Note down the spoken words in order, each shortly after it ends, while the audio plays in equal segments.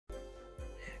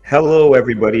Hello,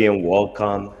 everybody, and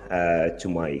welcome to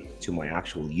my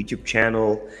actual YouTube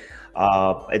channel.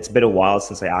 It's been a while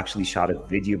since I actually shot a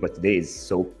video, but today is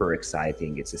super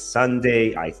exciting. It's a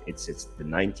Sunday. It's the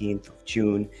 19th of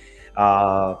June,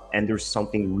 and there's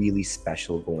something really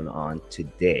special going on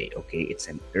today. Okay, it's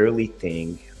an early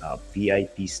thing,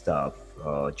 VIP stuff.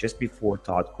 Just before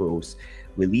Todd Gross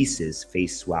releases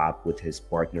FaceSwap with his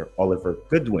partner Oliver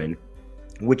Goodwin,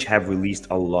 which have released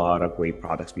a lot of great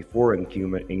products before,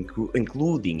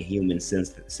 including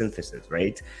Humansysthesis,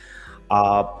 right?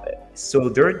 Uh, so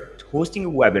they're hosting a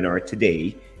webinar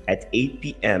today at 8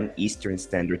 p.m. Eastern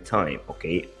Standard Time.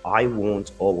 Okay, I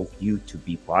want all of you to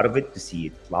be part of it, to see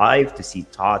it live, to see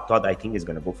Todd. Todd, I think, is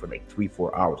going to go for like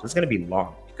 3-4 hours. It's going to be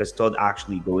long because Todd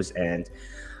actually goes and,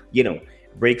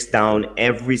 breaks down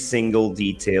every single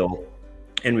detail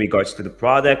in regards to the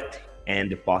product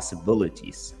and the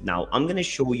possibilities. Now, I'm going to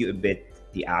show you a bit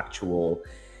the actual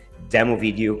demo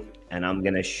video, and I'm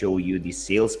going to show you the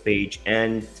sales page.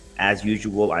 And as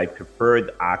usual, I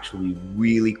prepared actually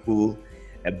really cool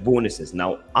bonuses.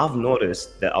 Now, I've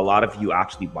noticed that a lot of you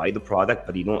actually buy the product,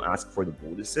 but you don't ask for the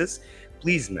bonuses.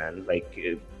 Please, man,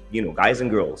 guys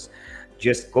and girls,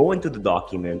 just go into the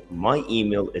document. My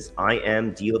email is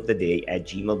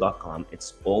imdealoftheday@gmail.com.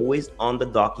 It's always on the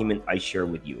document I share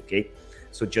with you, okay?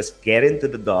 So just get into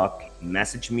the doc,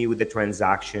 message me with the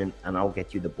transaction, and I'll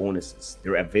get you the bonuses.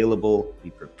 They're available. We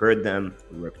prepared them.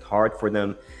 We worked hard for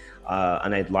them.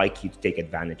 And I'd like you to take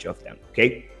advantage of them,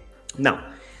 okay? Now,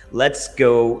 let's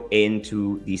go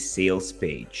into the sales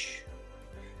page.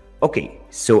 Okay,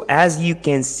 so as you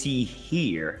can see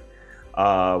here,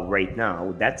 right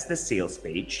now, that's the sales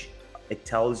page. It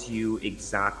tells you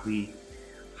exactly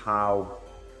how,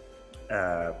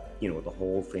 the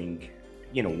whole thing,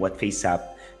 what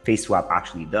FaceSwap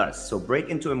actually does. So break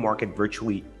into a market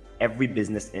virtually every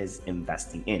business is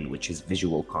investing in, which is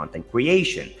visual content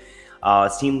creation.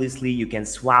 Seamlessly, you can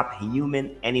swap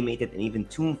human, animated, and even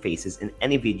toon faces in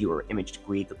any video or image to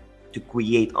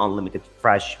create unlimited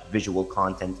fresh visual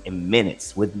content in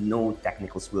minutes with no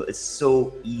technical skill. It's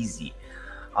so easy.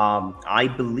 I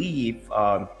believe,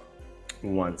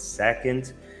 one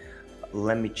second.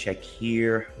 Let me check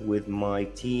here with my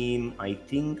team. I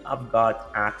think I've got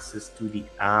access to the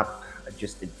app,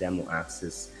 just the demo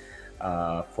access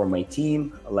for my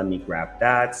team. Let me grab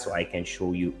that so I can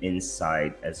show you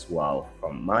inside as well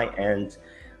from my end.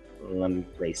 Let me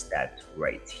place that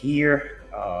right here.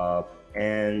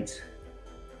 And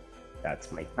that's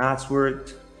my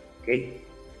password. Okay.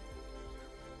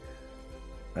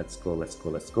 Let's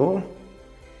go.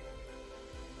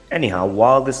 Anyhow,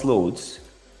 while this loads,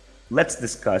 let's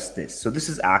discuss this. So this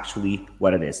is actually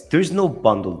what it is. There's no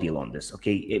bundle deal on this,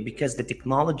 okay? Because the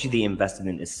technology they invested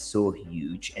in is so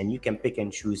huge, and you can pick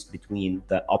and choose between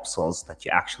the upsells that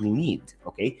you actually need,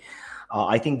 okay?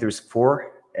 I think there's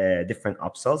 4 different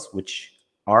upsells, which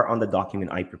are on the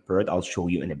document I prepared. I'll show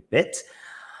you in a bit.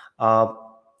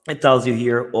 It tells you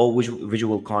here, all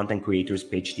visual content creators,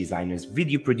 page designers,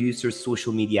 video producers,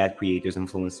 social media ad creators,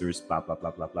 influencers, blah, blah,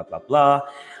 blah, blah, blah, blah, blah.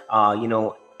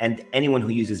 And anyone who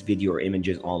uses video or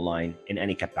images online in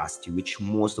any capacity, which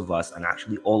most of us and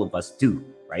actually all of us do,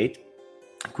 right?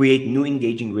 Create new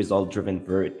engaging result-driven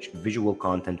visual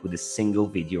content with a single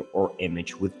video or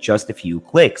image with just a few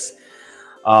clicks.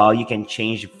 You can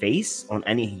change the face on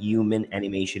any human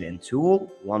animation and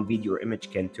tool. One video or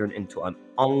image can turn into an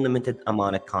unlimited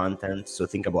amount of content. So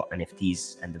think about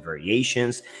NFTs and the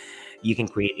variations. You can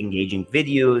create engaging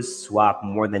videos, swap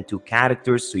more than 2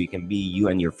 characters. So you can be you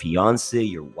and your fiance,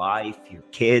 your wife, your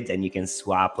kid, and you can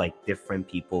swap like different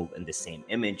people in the same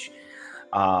image.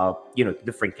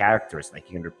 Different characters. Like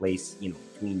you can replace,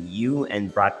 between you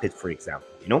and Brad Pitt, for example,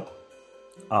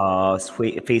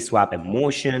 face swap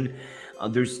emotion.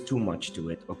 There's too much to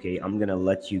it. Okay, I'm gonna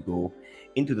let you go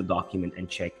into the document and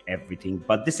check everything.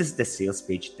 But this is the sales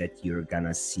page that you're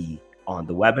gonna see on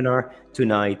the webinar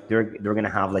tonight. They're gonna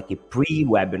have like a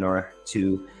pre-webinar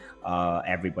to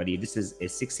everybody. This is a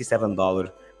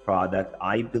 $67 product.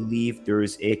 I believe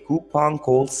there's a coupon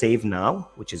called Save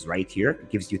Now, which is right here. It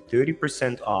gives you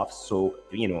 30% off. So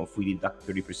if we deduct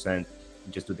 30%,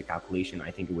 just do the calculation,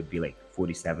 I think it would be like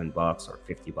 $47 or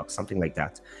 $50, something like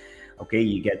that. Okay,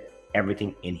 you get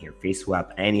everything in here.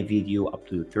 FaceSwap any video up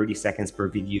to 30 seconds per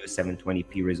video,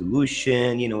 720p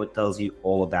resolution. It tells you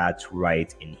all of that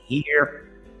right in here.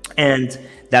 And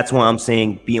that's why I'm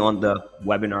saying be on the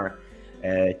webinar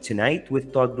tonight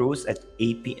with Todd Gross at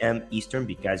 8 p.m. Eastern,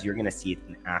 because you're going to see it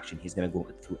in action. He's going to go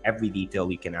through every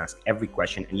detail. You can ask every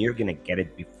question, and you're going to get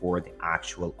it before the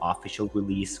actual official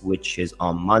release, which is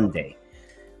on Monday.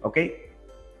 Okay,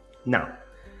 now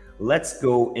let's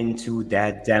go into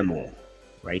that demo.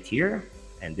 right here.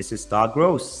 And this is Todd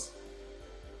Gross.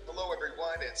 Hello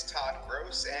everyone, it's Todd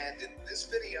Gross, and in this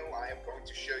video I am going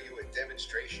to show you a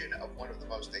demonstration of one of the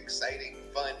most exciting,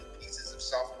 fun pieces of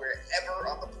software ever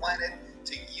on the planet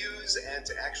to use and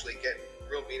to actually get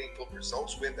real meaningful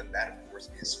results with, and that of course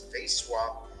is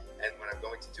FaceSwap. And what I'm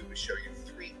going to do is show you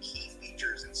 3 key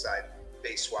features inside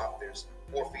FaceSwap. There's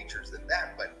more features than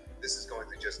that, but this is going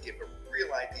to just give a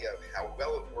real idea of how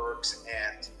well it works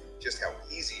and just how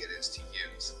easy it is to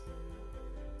use.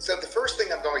 So the first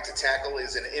thing I'm going to tackle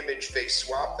is an image face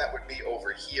swap. That would be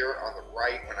over here on the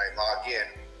right when I log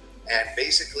in. And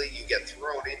basically you get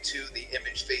thrown into the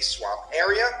image face swap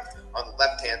area. On the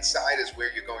left-hand side is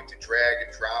where you're going to drag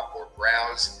and drop or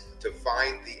browse to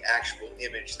find the actual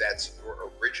image that's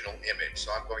your original image.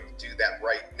 So I'm going to do that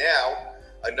right now.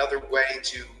 Another way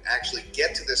to actually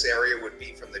get to this area would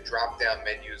be from the drop-down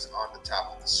menus on the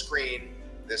top of the screen.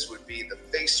 This would be the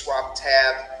face swap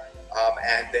tab.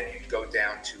 And then you'd go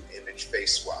down to image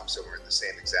face swap. So we're in the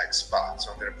same exact spot.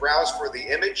 So I'm going to browse for the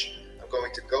image. I'm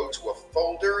going to go to a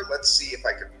folder. Let's see if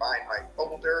I can find my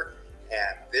folder.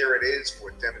 And there it is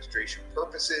for demonstration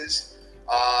purposes.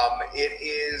 It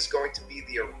is going to be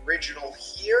the original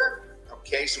here.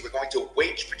 Okay, so we're going to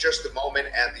wait for just a moment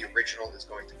and the original is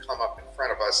going to come up in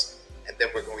front of us. And then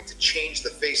we're going to change the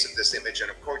face of this image.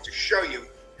 And I'm going to show you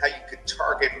how you could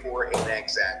target for an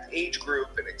exact age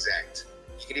group, an exact.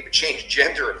 You can even change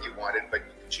gender if you wanted, but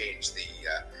you can change the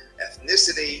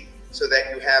ethnicity so that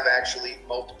you have actually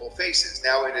multiple faces.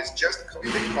 Now it is just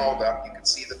been called up. You can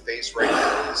see the face right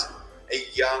now is a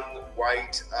young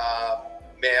white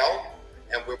male.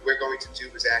 And what we're going to do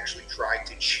is actually try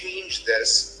to change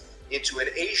this into an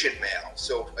Asian male.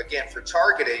 So again, for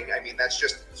targeting, I mean, that's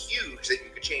just huge that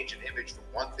you can change an image from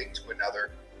one thing to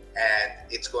another. And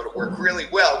it's going to work really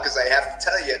well because I have to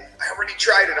tell you, I already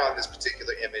tried it on this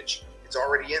particular image. It's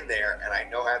already in there, and I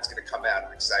know how it's going to come out.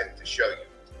 I'm excited to show you.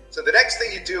 So the next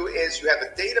thing you do is you have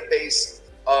a database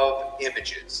of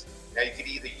images. Now you can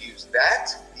either use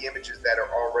that, the images that are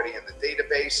already in the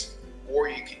database, or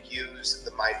you can use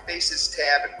the My Faces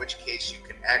tab, in which case you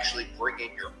can actually bring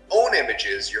in your own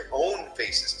images, your own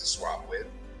faces to swap with,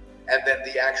 and then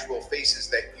the actual faces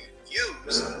that you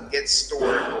use get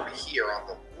stored over here on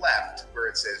the left where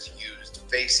it says used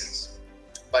faces.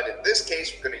 But in this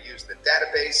case, we're going to use the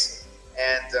database.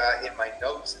 And in my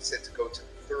notes, it said to go to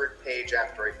the 3rd page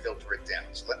after I filter it down.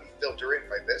 So let me filter it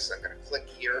by this. I'm going to click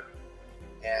here.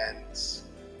 And it's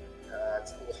a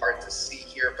little hard to see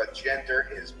here, but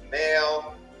gender is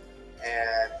male.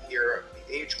 And here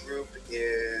the age group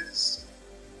is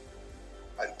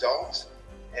adult.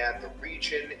 And the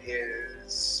region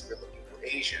is, we're looking for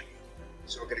Asian.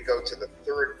 So we're going to go to the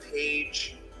 3rd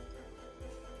page.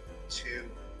 2,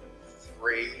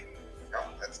 3. No,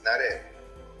 that's not it.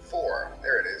 4.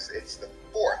 There it is. It's the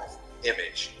 4th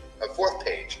image, 4th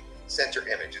page, center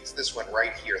image. It's this one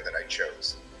right here that I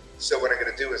chose. So what I'm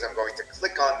going to do is I'm going to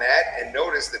click on that and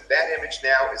notice that that image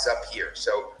now is up here.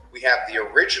 So we have the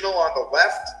original on the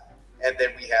left, and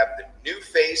then we have the new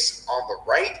face on the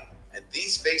right. And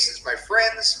these faces, my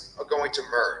friends, are going to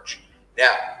merge.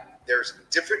 Now, there's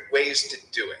different ways to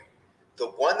do it. The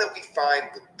one that we find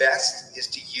the best is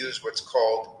to use what's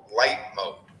called light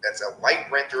mode. That's a light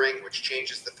rendering, which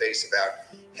changes the face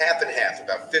about half and half,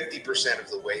 about 50% of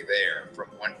the way there from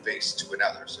one face to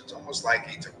another. So it's almost like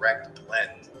a direct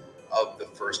blend of the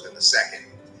first and the second.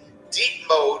 Deep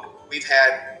mode, we've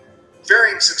had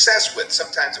varying success with.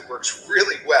 Sometimes it works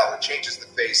really well. It changes the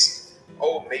face,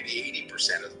 maybe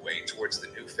 80% of the way towards the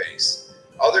new face.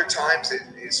 Other times,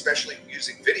 especially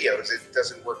using videos, it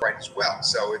doesn't work quite as well.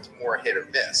 So it's more hit or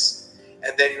miss.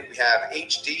 And then we have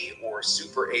HD or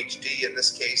Super HD. In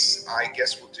this case, I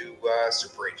guess we'll do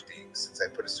Super HD since I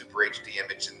put a Super HD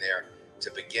image in there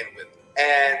to begin with.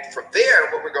 And from there,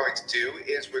 what we're going to do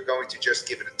is we're going to just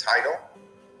give it a title.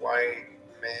 White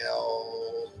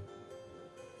male,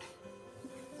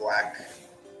 black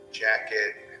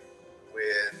jacket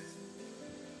with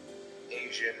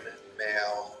Asian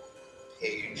male,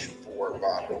 page 4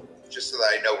 bottom. Just so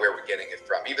that I know where we're getting it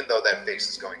from, even though that face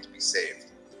is going to be saved.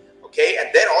 Okay, and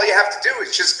then all you have to do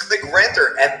is just click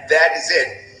render, and that is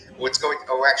it. What's going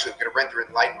to, actually, we're going to render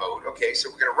in light mode. Okay, so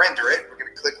we're going to render it. We're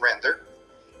going to click render,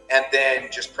 and then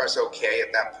just press OK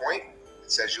at that point. It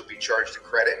says you'll be charged a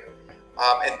credit.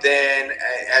 And then,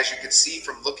 as you can see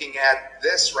from looking at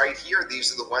this right here,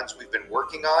 these are the ones we've been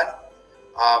working on.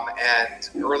 And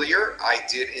earlier, I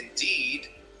did indeed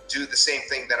do the same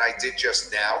thing that I did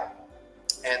just now.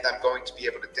 And I'm going to be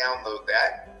able to download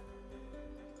that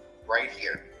right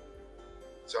here.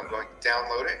 So I'm going to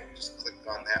download it. Just click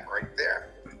on that right there.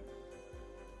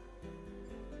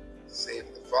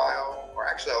 Save the file, or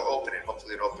Actually, I'll open it.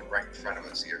 Hopefully it'll open right in front of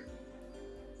us here.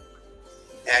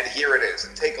 And here it is.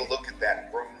 And take a look at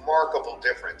that remarkable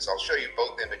difference. I'll show you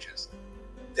both images.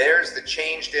 There's the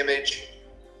changed image.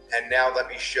 And now let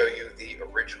me show you the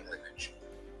original image.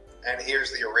 And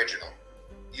here's the original.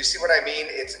 You see what I mean?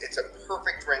 It's a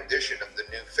perfect rendition of the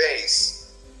new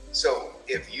face. So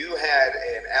if you had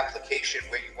an application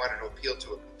where you wanted to appeal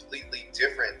to a completely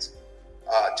different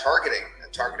a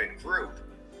targeted group,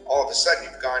 all of a sudden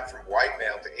you've gone from white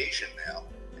male to Asian male,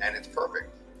 and it's perfect.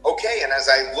 Okay, and as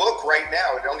I look right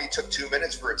now, it only took 2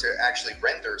 minutes for it to actually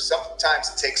render. Sometimes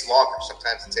it takes longer.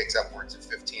 Sometimes it takes upwards of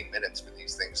 15 minutes for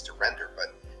these things to render,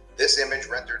 but this image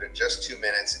rendered in just 2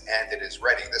 minutes, and it is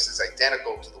ready. This is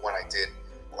identical to the one I did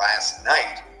last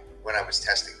night when I was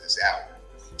testing this out.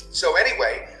 So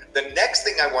anyway, the next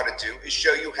thing I want to do is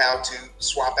show you how to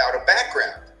swap out a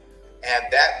background. And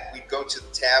that, we go to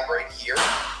the tab right here,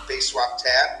 FaceSwap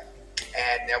tab,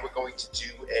 and now we're going to do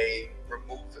a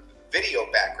remove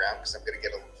video background, because I'm going to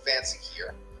get a little fancy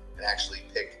here and actually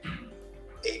pick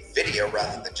a video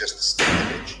rather than just a still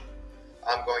image.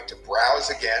 I'm going to browse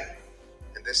again,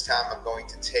 and this time I'm going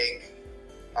to take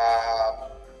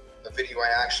a video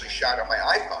I actually shot on my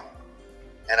iPhone.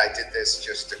 And I did this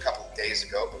just a couple of days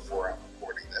ago before I'm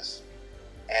recording this.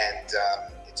 And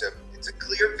it's a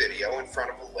clear video in front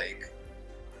of a lake,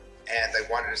 and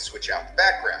I wanted to switch out the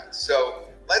background. So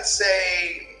let's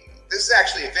say this is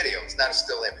actually a video, it's not a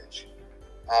still image.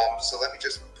 So let me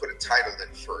just put a title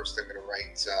in first. I'm going to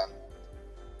write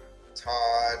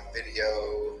Todd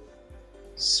Video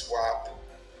Swap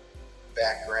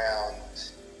Background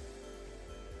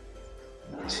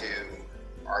to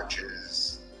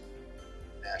Arches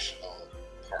National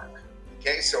Park.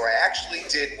 Okay, so I actually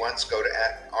did once go to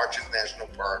Arches National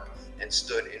Park and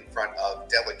stood in front of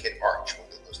Delicate Arch, one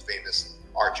of the most famous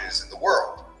arches in the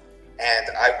world. And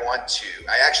I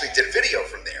actually did a video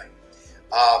from there.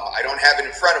 I don't have it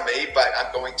in front of me, but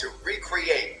I'm going to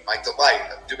recreate my delight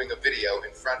of doing a video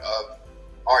in front of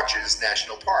Arches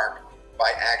National Park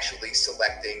by actually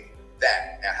selecting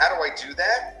that. Now, how do I do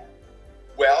that?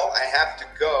 Well, I have to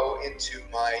go into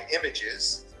my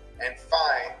images and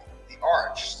find the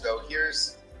arch. So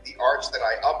here's the arch that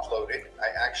I uploaded. I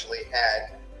actually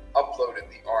had uploaded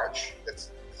the arch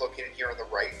that's located here on the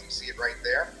right. You see it right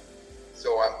there?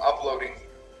 So I'm uploading.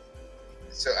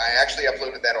 So I actually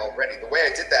uploaded that already. The way I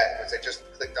did that was I just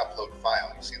clicked upload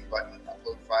file. You see the button,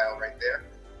 upload file right there?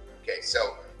 Okay,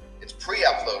 so it's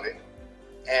pre-uploaded,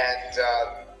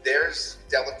 and there's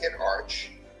Delicate Arch.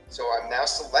 So I'm now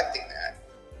selecting that.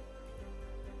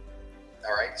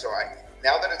 All right, so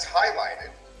now that it's highlighted,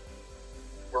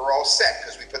 we're all set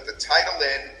because we put the title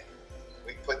in,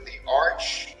 we put the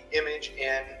arch image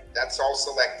in, that's all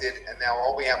selected, and now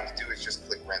all we have to do is just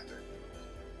click render.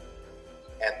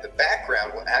 And the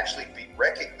background will actually be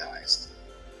recognized.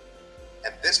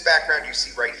 And this background you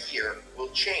see right here will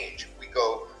change. If we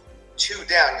go 2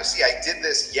 down, you'll see I did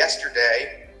this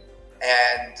yesterday,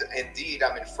 and indeed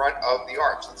I'm in front of the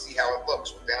arch. Let's see how it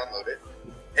looks. We'll download it.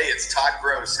 Hey, it's Todd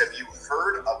Gross. Have you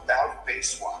heard about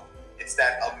FaceSwap? It's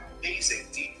that amazing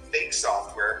deep fake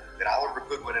software that Oliver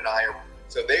Goodwin and I are.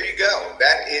 So there you go.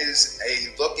 That is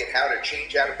a look at how to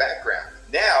change out a background.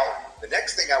 Now, the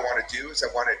next thing I want to do is I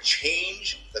want to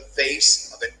change the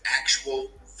face of an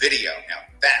actual video. Now,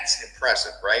 that's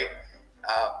impressive, right?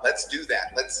 Let's do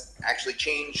that. Let's actually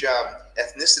change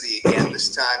ethnicity again.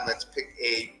 This time, let's pick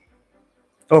a...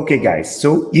 Okay, guys.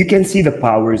 So you can see the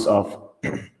powers of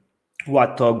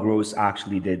what Todd Gross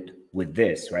actually did with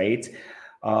this, right?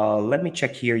 Let me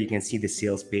check here. You can see the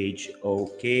sales page.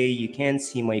 Okay, you can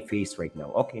see my face right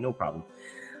now. Okay, no problem.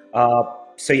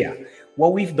 So yeah,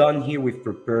 what we've done here, we've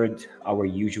prepared our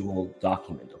usual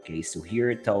document. Okay, so here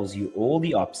it tells you all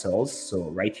the upsells. So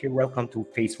right here, welcome to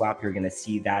FaceSwap. You're gonna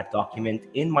see that document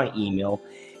in my email.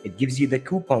 It gives you the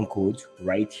coupon code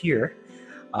right here,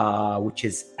 which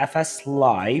is FS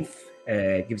Live.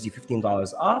 It gives you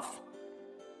 $15 off.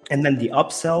 And then the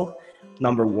upsell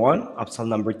number 1, upsell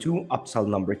number 2, upsell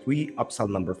number 3, upsell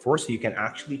number 4. So you can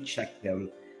actually check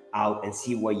them out and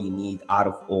see what you need out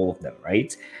of all of them,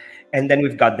 right? And then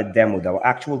we've got the demo, the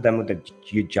actual demo that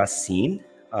you just seen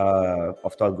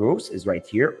of Todd Gross is right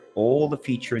here. All the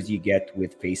features you get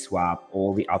with FaceSwap,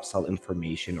 all the upsell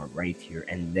information are right here.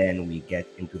 And then we get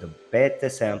into the beta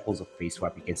samples of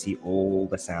FaceSwap. You can see all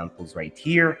the samples right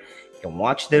here. You can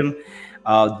watch them.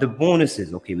 The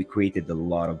bonuses, okay, we created a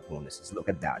lot of bonuses. Look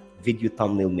at that. Video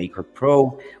Thumbnail Maker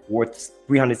Pro, worth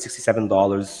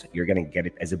 $367. You're going to get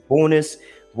it as a bonus.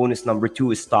 Bonus number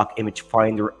 2 is Stock Image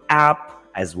Finder app,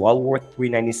 as well, worth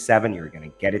 $397. You're going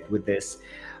to get it with this.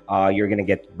 You're going to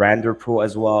get Brander Pro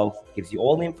as well. Gives you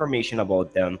all the information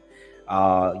about them.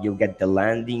 You'll get the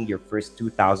landing, your first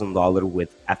 $2,000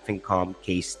 with F-Income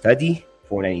case study,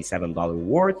 $497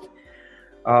 worth.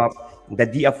 The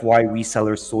DFY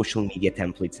reseller social media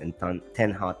templates and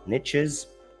 10 hot niches.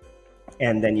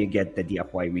 And then you get the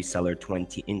DFY reseller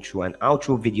 20 intro and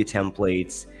outro video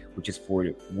templates, which is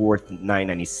worth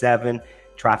 $997.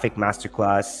 Traffic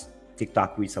masterclass,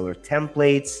 TikTok reseller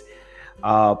templates.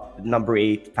 Number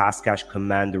 8, fast cash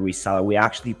commander reseller. We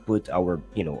actually put our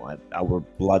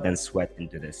blood and sweat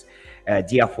into this.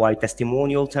 DFY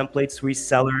testimonial templates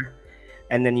reseller.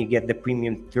 And then you get the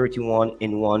premium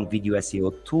 31-in-1 video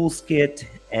SEO tools kit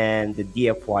and the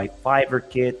DFY Fiverr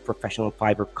kit, professional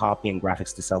Fiverr copy and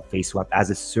graphics to sell FaceSwap as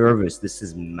a service. This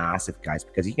is massive, guys,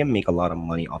 because you can make a lot of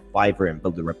money off Fiverr and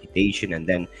build a reputation and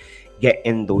then get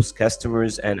in those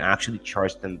customers and actually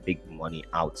charge them big money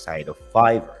outside of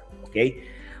Fiverr. Okay.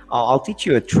 I'll teach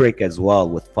you a trick as well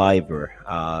with Fiverr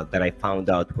that I found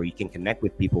out where you can connect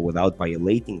with people without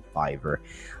violating Fiverr.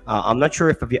 I'm not sure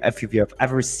if you have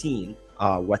ever seen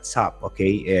WhatsApp.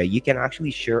 Okay, you can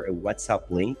actually share a WhatsApp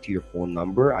link to your phone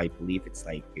number. I believe it's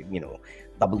like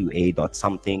WA dot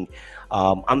something.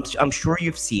 I'm sure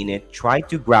you've seen it. Try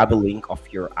to grab a link of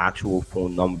your actual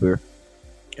phone number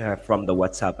from the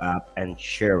WhatsApp app and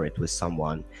share it with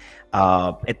someone.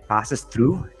 It passes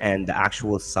through and the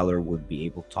actual seller would be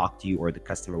able to talk to you, or the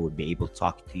customer would be able to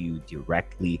talk to you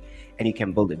directly, and you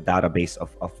can build a database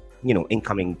of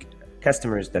incoming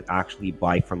customers that actually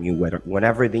buy from you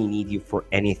whenever they need you for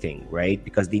anything, right?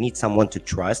 Because they need someone to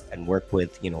trust and work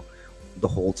with the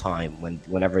whole time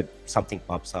whenever something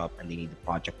pops up and they need the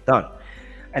project done.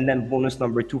 And then bonus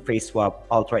number 2, FaceSwap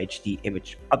Ultra HD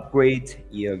image upgrade.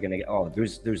 You're gonna get,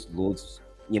 there's loads,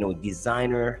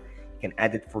 designer, you can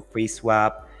edit for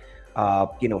FaceSwap,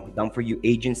 done for you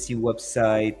agency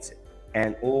website,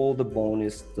 and all the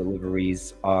bonus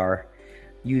deliveries are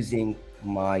using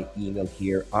my email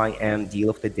here. I am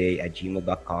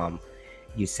dealoftheday@gmail.com.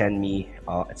 You send me,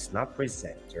 it's not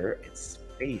presenter, it's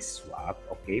FaceSwap.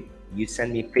 Okay, you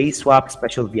send me FaceSwap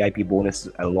special VIP bonus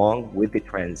along with the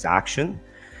transaction,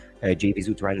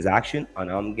 JVZoo transaction,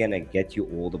 and I'm gonna get you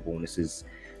all the bonuses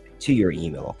to your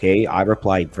email. Okay, I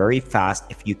reply very fast.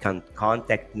 If you can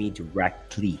contact me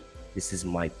directly, this is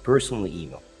my personal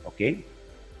email. Okay.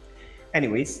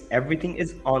 Anyways, everything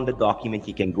is on the document.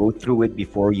 You can go through it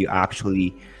before you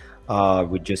actually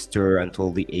register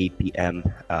until the 8 p.m.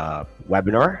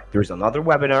 Webinar. There's another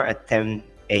webinar at 10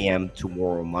 a.m.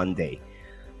 tomorrow, Monday.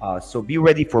 So be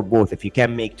ready for both. If you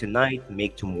can make tonight,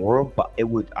 make tomorrow. But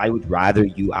I would rather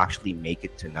you actually make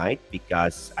it tonight,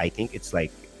 because I think it's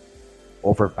like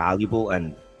overvaluable,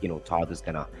 and Todd is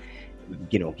gonna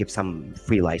give some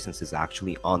free licenses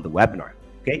actually on the webinar.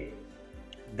 Okay.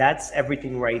 That's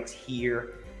everything right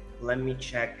here. Let me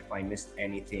check if I missed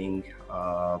anything.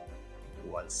 1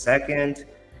 second.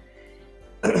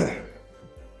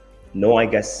 No, I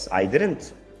guess I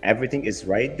didn't. Everything is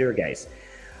right there, guys.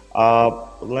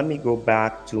 Let me go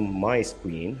back to my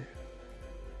screen.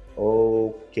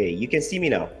 Okay, you can see me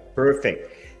now.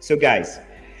 Perfect. So guys,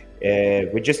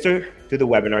 register to the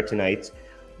webinar tonight.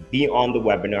 Be on the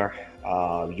webinar.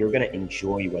 You're gonna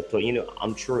enjoy what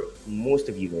I'm sure most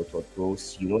of you know Todd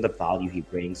Gross. You know the value he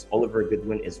brings. Oliver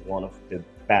Goodwin is one of the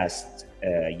best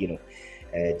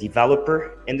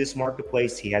developer in this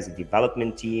marketplace. He has a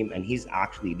development team, and he's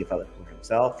actually developing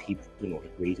himself. He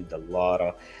created a lot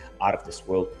of out of this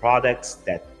world products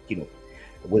that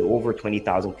with over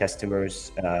 20,000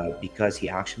 customers, because he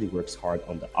actually works hard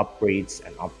on the upgrades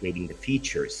and upgrading the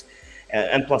features.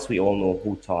 And plus, we all know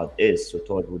who Todd is, so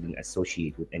Todd wouldn't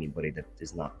associate with anybody that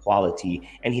is not quality,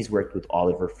 and he's worked with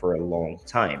Oliver for a long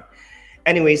time.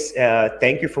 Anyways,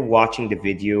 thank you for watching the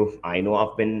video. I know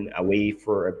I've been away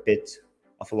for a bit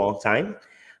of a long time,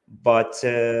 but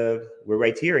we're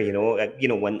right here.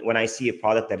 When I see a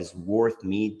product that is worth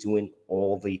me doing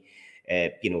all the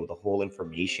the whole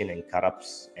information and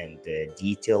cut-ups and the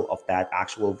detail of that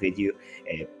actual video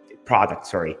product,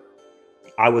 sorry,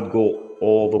 I would go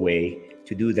all the way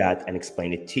to do that and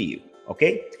explain it to you.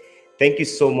 Okay, thank you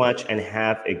so much and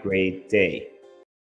have a great day.